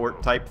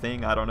sport type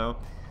thing. I don't know.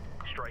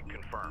 Strike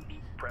confirmed.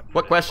 Prep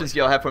What questions do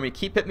y'all have for me?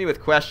 Keep hitting me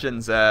with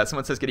questions.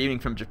 Someone says good evening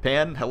from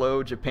Japan.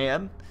 Hello,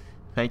 Japan.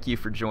 Thank you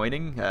for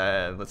joining.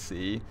 Let's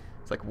see.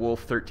 It's like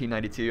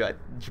Wolf1392.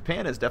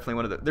 Japan is definitely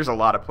one of the... There's a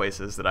lot of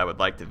places that I would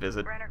like to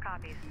visit. Brenner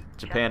copies.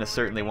 Japan is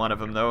certainly one of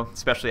them, though,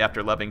 especially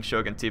after loving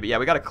Shogun 2. But yeah,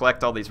 we got to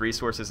collect all these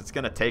resources. It's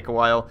going to take a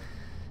while.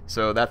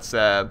 So that's,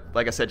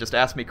 like I said, just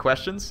ask me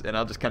questions, and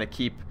I'll just kind of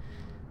keep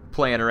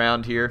playing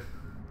around here.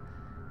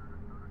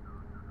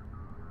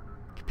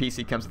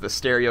 PC comes with a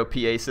stereo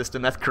PA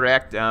system. That's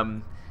correct.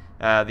 The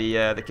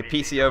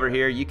Capisi over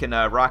here, you can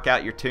rock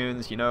out your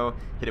tunes, you know,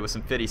 hit it with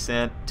some 50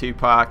 Cent,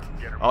 Tupac,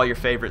 all your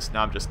favorites. No,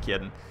 I'm just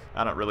kidding.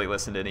 I don't really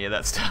listen to any of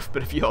that stuff,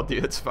 but if you all do,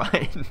 it's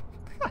fine.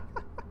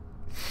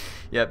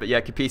 Yeah, but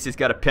yeah, Capisi's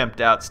got a pimped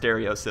out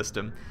stereo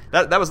system.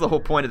 That was the whole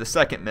point of the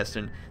second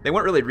mission. They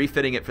weren't really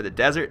refitting it for the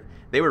desert.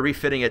 They were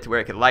refitting it to where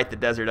it could light the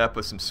desert up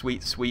with some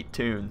sweet, sweet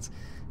tunes.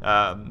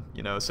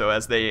 You know, so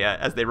as they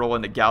roll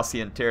into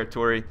Gaussian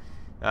territory,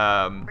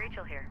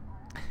 Rachel here.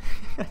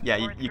 yeah,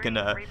 you can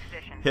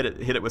hit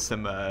it with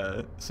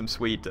some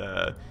sweet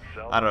I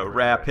don't know,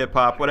 rap, hip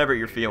hop, whatever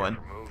you're feeling.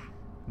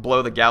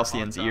 Blow the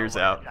Gaussians' ears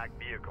out.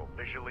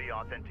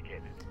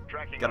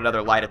 Got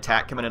another light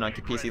attack coming in on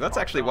Capisi. Let's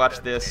actually watch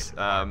this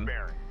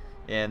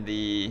in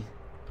the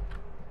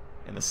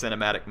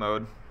cinematic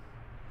mode.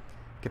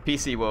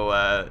 Capisi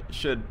will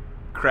should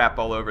crap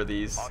all over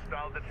these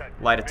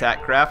light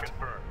attack craft.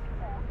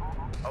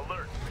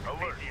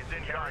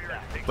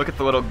 Look at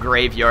the little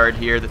graveyard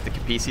here that the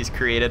Capisi's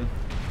created.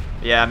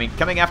 Yeah, I mean,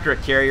 coming after a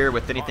carrier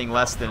with anything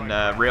less than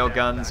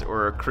railguns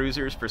or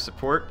cruisers for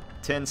support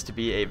tends to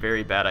be a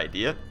very bad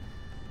idea.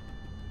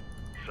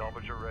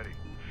 Salvage are ready.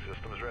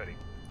 Systems ready.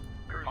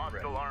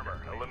 Hostile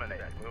armor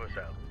eliminated. Move us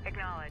out.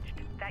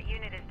 Acknowledged. That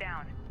unit is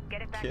down.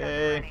 Get it back up and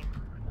Okay. running.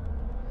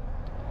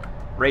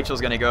 Rachel's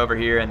going to go over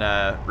here and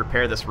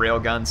repair this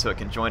railgun so it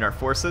can join our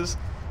forces.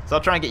 So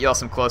I'll try and get you all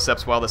some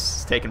close-ups while this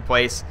is taking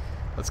place.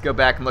 Let's go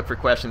back and look for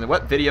questions.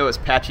 What video is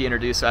Patchy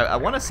introduced? I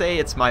want to say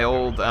it's my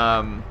old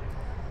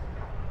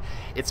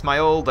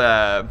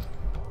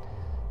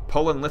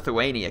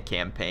Poland-Lithuania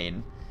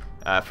campaign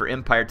for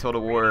Empire Total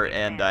War,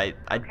 and I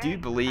do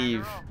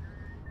believe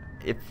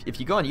if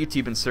you go on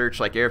YouTube and search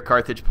like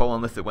HeirofCarthage,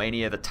 Poland,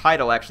 Lithuania, the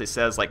title actually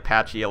says like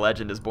Patchy, a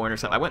legend is born or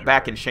something. I went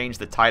back and changed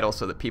the title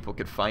so that people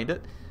could find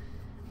it.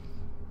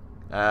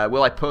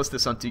 Will I post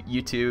this on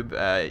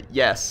YouTube?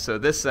 Yes. So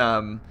this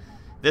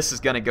is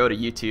going to go to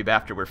YouTube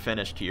after we're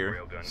finished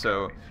here.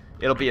 So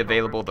it'll be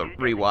available to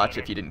rewatch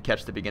if you didn't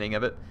catch the beginning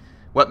of it.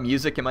 What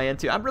music am I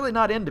into? I'm really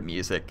not into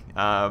music.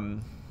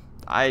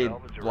 I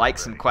like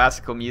some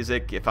classical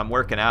music. If I'm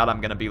working out, I'm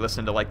going to be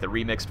listening to like the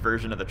remixed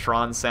version of the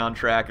Tron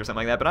soundtrack or something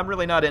like that. But I'm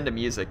really not into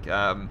music.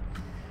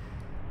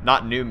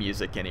 Not new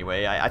music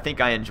anyway. I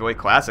think I enjoy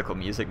classical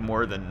music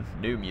more than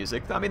new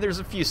music. I mean, there's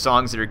a few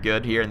songs that are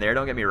good here and there,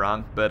 don't get me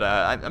wrong, but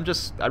I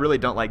really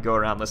don't like go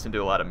around listening to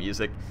a lot of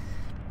music.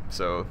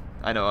 So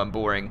I know I'm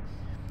boring.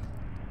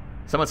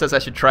 Someone says I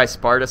should try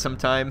Sparta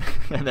sometime.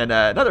 And then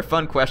another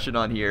fun question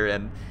on here,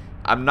 and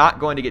I'm not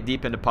going to get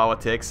deep into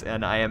politics,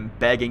 and I am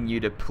begging you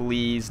to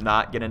please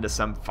not get into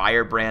some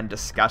firebrand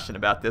discussion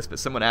about this, but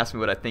someone asked me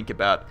what I think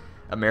about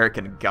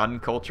American gun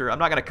culture. I'm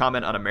not going to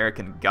comment on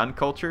American gun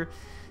culture,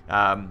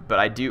 but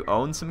I do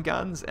own some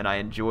guns, and I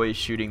enjoy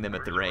shooting them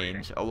at the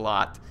range a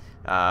lot.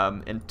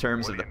 In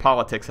terms of the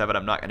politics of it,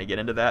 I'm not going to get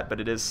into that,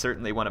 but it is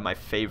certainly one of my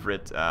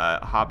favorite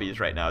hobbies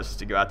right now, is just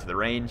to go out to the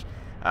range.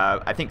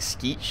 I think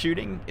skeet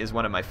shooting is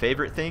one of my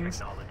favorite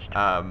things.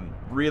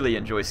 Really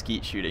enjoy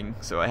skeet shooting,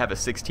 so I have a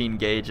 16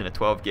 gauge and a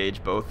 12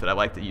 gauge both that I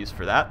like to use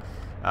for that.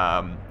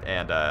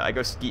 I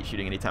go skeet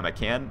shooting anytime I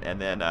can, and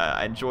then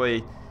I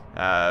enjoy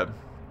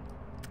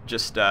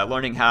just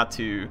learning how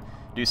to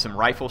do some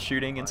rifle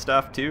shooting and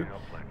stuff too.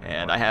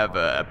 And I have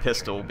a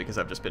pistol because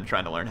I've just been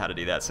trying to learn how to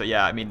do that. So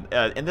yeah, I mean,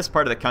 in this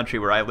part of the country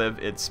where I live,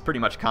 it's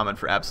pretty much common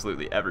for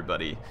absolutely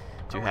everybody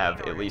to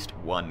have at least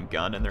one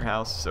gun in their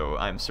house, so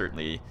I'm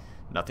certainly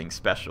nothing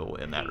special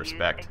in that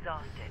respect.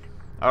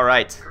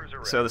 Alright,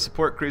 so the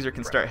support cruiser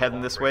can start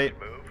heading this way.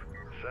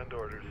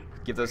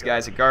 Give those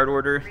guys a guard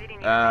order.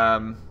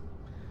 I'm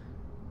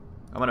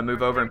going to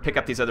move over and pick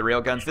up these other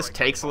railguns. This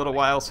takes a little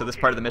while, so this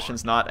part of the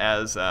mission's not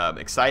as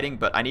exciting,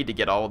 but I need to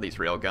get all of these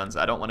railguns.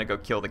 I don't want to go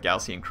kill the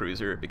Gaussian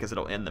cruiser because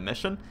it'll end the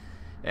mission,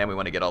 and we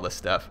want to get all this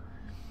stuff.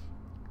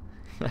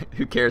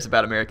 Who cares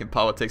about American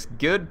politics?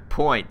 Good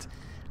point.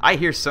 I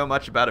hear so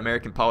much about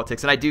American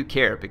politics, and I do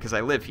care because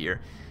I live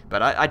here.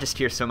 But I just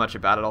hear so much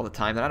about it all the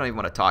time that I don't even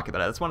want to talk about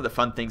it. That's one of the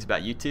fun things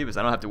about YouTube, is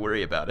I don't have to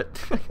worry about it.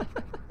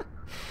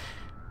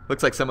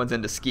 Looks like someone's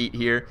into skeet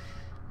here.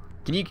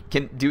 Can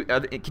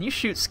you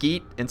shoot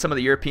skeet in some of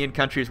the European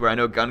countries where I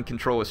know gun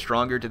control is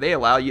stronger? Do they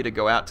allow you to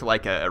go out to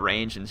like a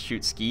range and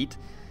shoot skeet?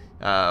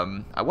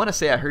 I want to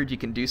say I heard you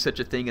can do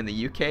such a thing in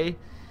the UK,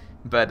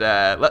 but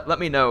let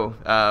me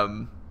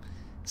know.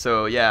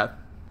 So yeah.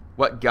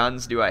 What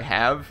guns do I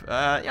have?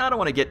 Yeah, I don't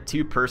want to get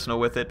too personal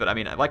with it, but I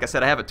mean, like I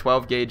said, I have a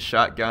 12 gauge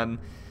shotgun,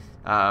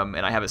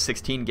 and I have a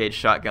 16 gauge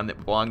shotgun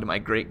that belonged to my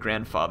great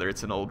grandfather.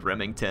 It's an old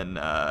Remington,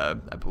 I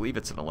believe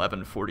it's an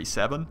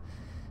 1147,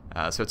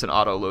 so it's an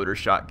auto loader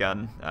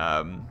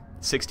shotgun,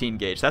 16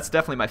 gauge. That's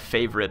definitely my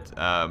favorite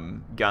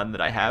gun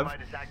that I have.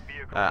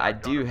 I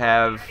do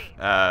have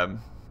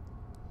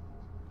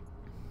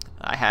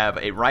I have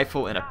a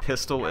rifle and a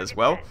pistol as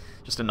well,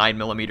 just a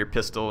 9mm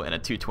pistol and a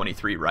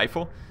 223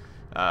 rifle.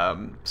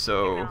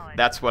 So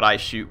that's what I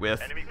shoot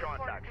with.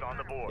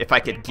 If I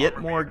could get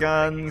more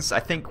guns, I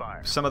think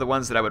some of the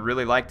ones that I would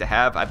really like to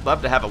have, I'd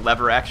love to have a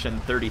lever action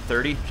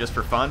 30-30 just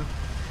for fun.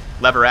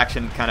 Lever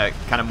action kind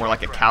of more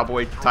like a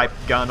cowboy type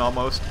gun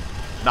almost.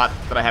 Not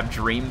that I have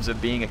dreams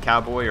of being a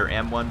cowboy or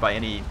am one by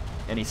any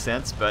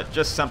sense, but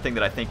just something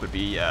that I think would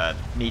be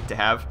neat to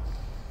have,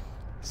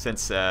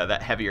 since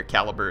that heavier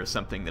caliber is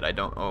something that I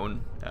don't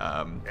own.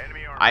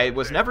 I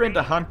was never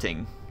into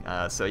hunting,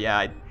 so yeah,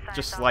 I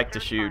just like to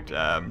shoot.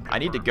 I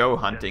need to go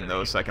hunting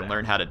though, so I can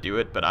learn how to do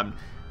it, but I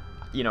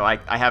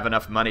have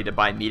enough money to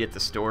buy meat at the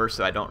store,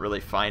 so I don't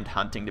really find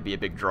hunting to be a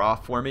big draw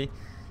for me.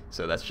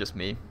 So that's just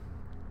me.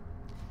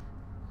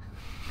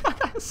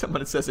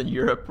 Someone says in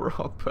Europe we're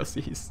all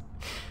pussies.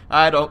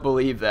 I don't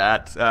believe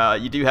that.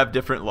 You do have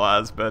different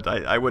laws, but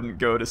I wouldn't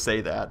go to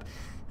say that.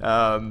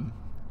 I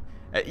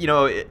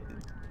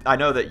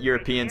know that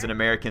Europeans and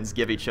Americans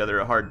give each other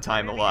a hard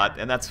time a lot,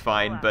 and that's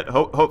fine, but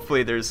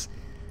hopefully there's...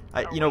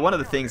 one of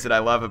the things that I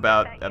love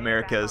about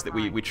America is that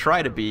we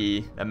try to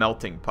be a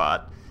melting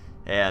pot,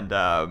 and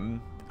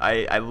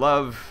I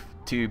love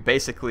to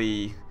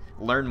basically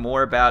learn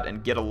more about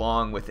and get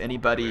along with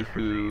anybody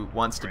who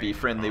wants to be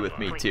friendly with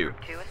me too.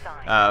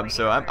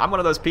 So I'm one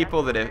of those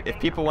people that if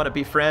people want to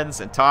be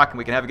friends and talk and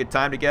we can have a good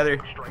time together,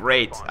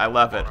 great, I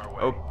love it.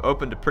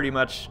 Open to pretty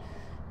much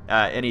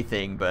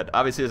anything, but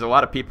obviously there's a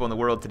lot of people in the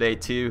world today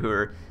too who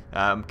are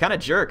kind of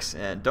jerks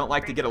and don't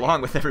like to get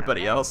along with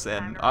everybody else,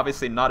 and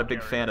obviously not a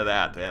big fan of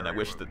that, and I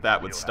wish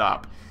that would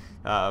stop.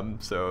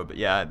 But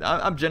yeah,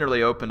 I'm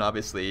generally open,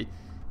 obviously.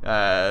 Do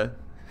I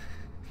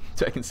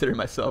consider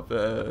myself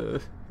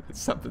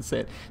something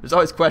saying? There's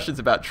always questions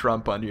about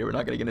Trump on here. We're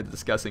not going to get into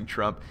discussing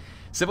Trump.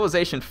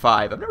 Civilization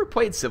 5. I've never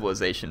played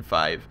Civilization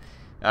 5.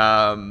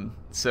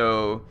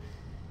 So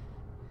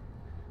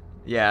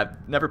Yeah,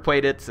 never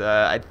played it.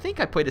 I think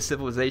I played a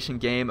Civilization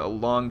game a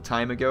long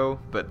time ago,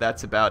 but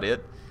that's about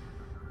it.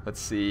 Let's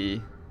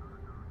see.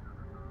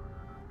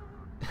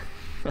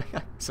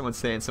 Someone's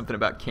saying something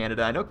about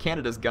Canada. I know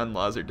Canada's gun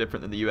laws are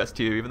different than the US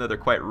too, even though they're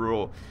quite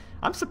rural.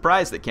 I'm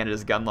surprised that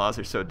Canada's gun laws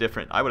are so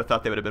different. I would have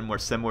thought they would have been more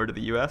similar to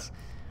the US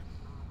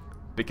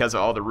because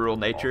of all the rural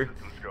nature.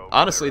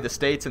 Honestly, the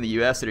states in the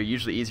US that are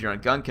usually easier on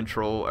gun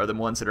control are the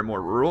ones that are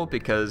more rural,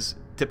 because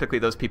typically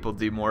those people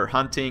do more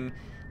hunting.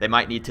 They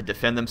might need to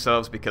defend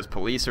themselves because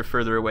police are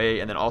further away,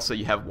 and then also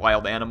you have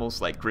wild animals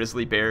like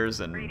grizzly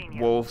bears and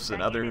wolves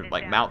and other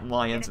like mountain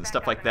lions and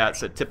stuff like that.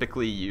 So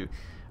typically you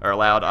are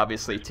allowed,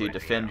 obviously, to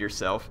defend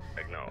yourself.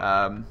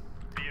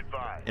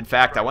 In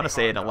fact, I want to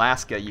say in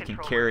Alaska you can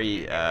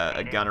carry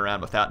a gun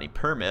around without any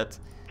permit,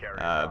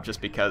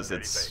 just because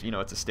it's, you know,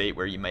 it's a state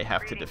where you may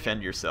have to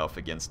defend yourself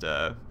against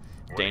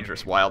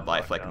dangerous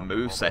wildlife. Like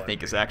moose, I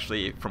think, is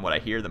actually, from what I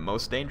hear, the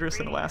most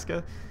dangerous in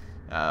Alaska.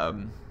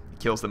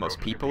 Kills the most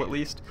people, at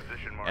least.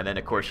 And then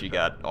of course you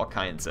got all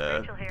kinds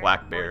of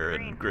black bear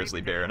and grizzly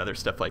bear and other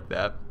stuff like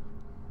that.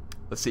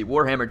 Let's see,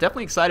 Warhammer.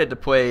 Definitely excited to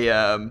play.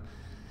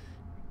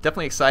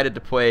 Definitely excited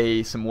to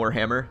play some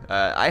Warhammer.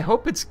 I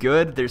hope it's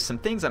good. There's some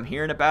things I'm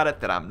hearing about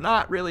it that I'm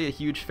not really a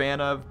huge fan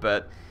of,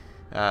 but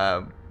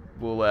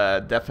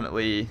we'll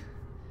definitely,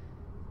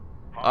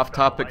 off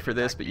topic for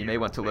this, but you may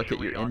want to look at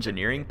your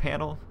engineering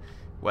panel.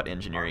 What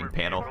engineering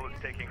panel?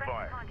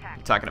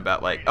 You're talking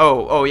about like,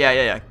 oh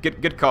yeah.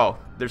 Good call.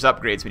 There's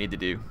upgrades we need to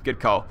do. Good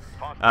call.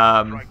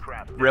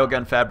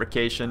 Railgun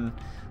fabrication.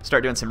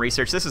 Start doing some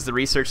research. This is the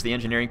research, the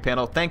engineering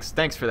panel.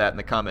 Thanks for that in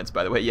the comments,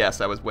 by the way. Yes,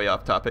 I was way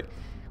off topic.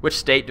 Which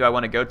state do I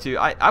want to go to?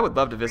 I would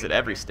love to visit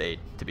every state,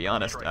 to be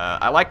honest.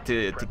 I like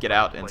to get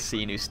out and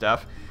see new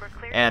stuff.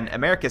 And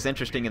America's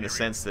interesting in the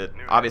sense that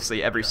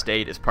obviously every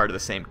state is part of the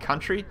same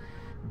country,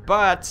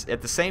 but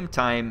at the same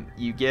time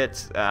you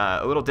get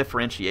a little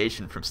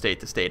differentiation from state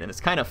to state, and it's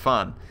kind of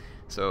fun.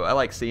 So I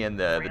like seeing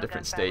the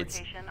different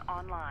states.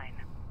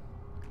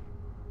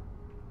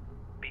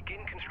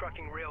 Begin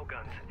constructing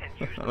railguns and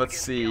use them Let's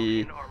against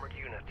see. alien armored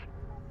units.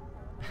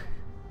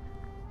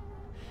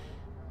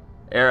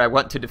 I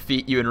want to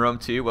defeat you in Rome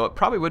too. Well, it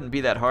probably wouldn't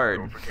be that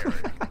hard.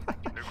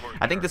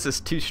 I think this is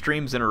 2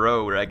 streams in a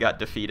row where I got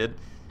defeated.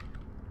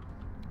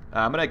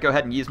 I'm going to go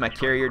ahead and use my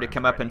carrier to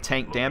come up and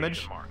tank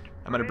damage.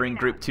 I'm going to bring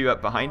Group 2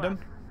 up behind him.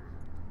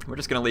 We're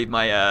just going to leave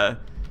my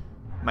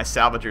my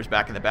salvagers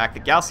back in the back. The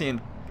Gaussian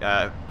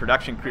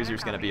production cruiser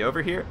is going to be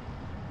over here.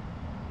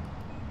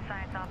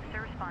 Science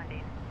officer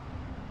responding.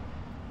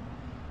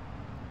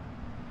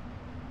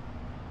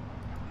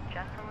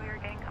 Just when we were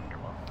getting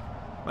comfortable.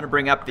 I'm going to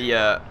bring up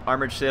the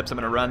armored ships. I'm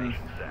going to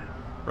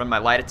run my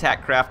light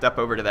attack craft up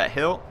over to that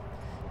hill.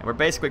 And we're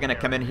basically going to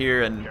come in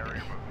here and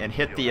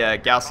hit the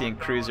Gaussian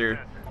cruiser.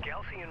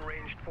 Gaussian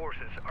ranged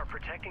forces are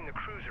protecting the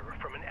cruiser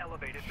from an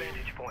elevated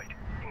vantage point,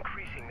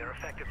 increasing their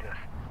effectiveness.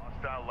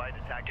 Hostile light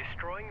attack.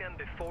 Destroying them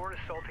before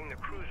assaulting the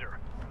cruiser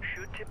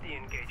should tip the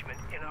engagement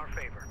in our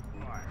favor.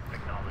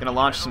 Going to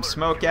launch some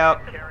smoke out.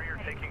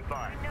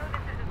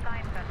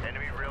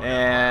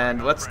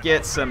 And let's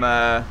get some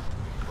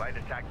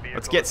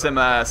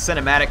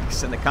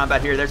cinematics in the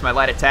combat here. There's my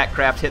light attack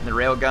craft hitting the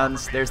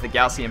railguns. There's the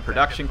Gaussian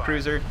production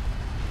cruiser.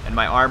 And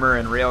my armor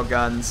and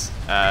railguns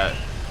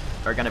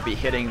are going to be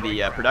hitting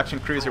the production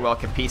cruiser while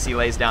Capisi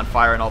lays down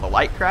fire on all the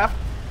light craft.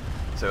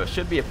 So it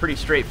should be a pretty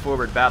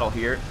straightforward battle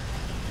here.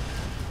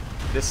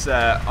 This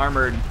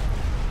armored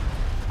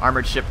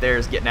ship there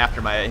is getting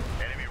after my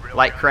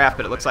light craft,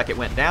 but it looks like it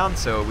went down,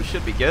 so we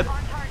should be good.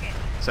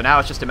 So now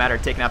it's just a matter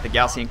of taking out the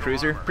Gaussian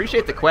cruiser.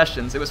 Appreciate the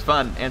questions. It was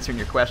fun answering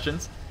your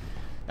questions.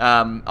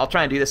 I'll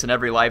try and do this in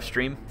every live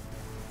stream.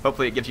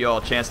 Hopefully it gives you all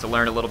a chance to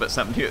learn a little bit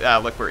something new.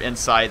 Look, we're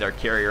inside our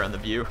carrier on the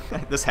view.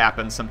 This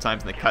happens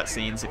sometimes in the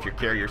cutscenes if your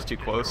carrier's too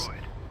close.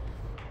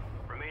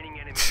 Remaining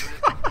enemy units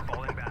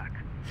falling back.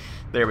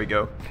 There we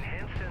go.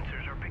 Enhanced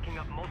sensors are picking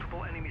up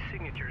multiple enemy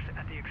signatures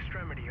at the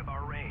extremity of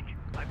our range.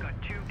 I've got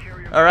 2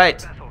 carrier all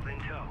right. vessels in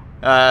tow.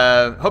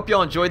 Hope you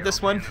all enjoyed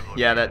this one.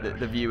 Yeah,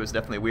 the view was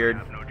definitely weird.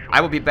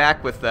 I will be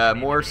back with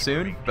more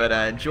soon, but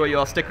enjoy you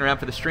all sticking around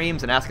for the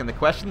streams and asking the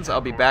questions.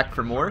 I'll be back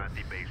for more.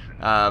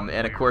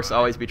 And of course,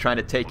 always be trying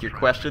to take your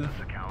question.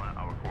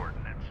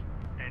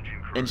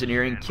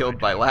 Engineering killed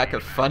by lack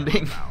of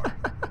funding.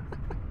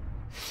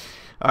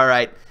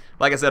 Alright,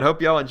 like I said,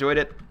 hope you all enjoyed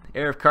it.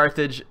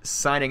 HeirofCarthage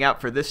signing out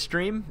for this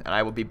stream, and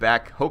I will be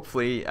back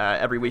hopefully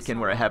every weekend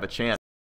where I have a chance.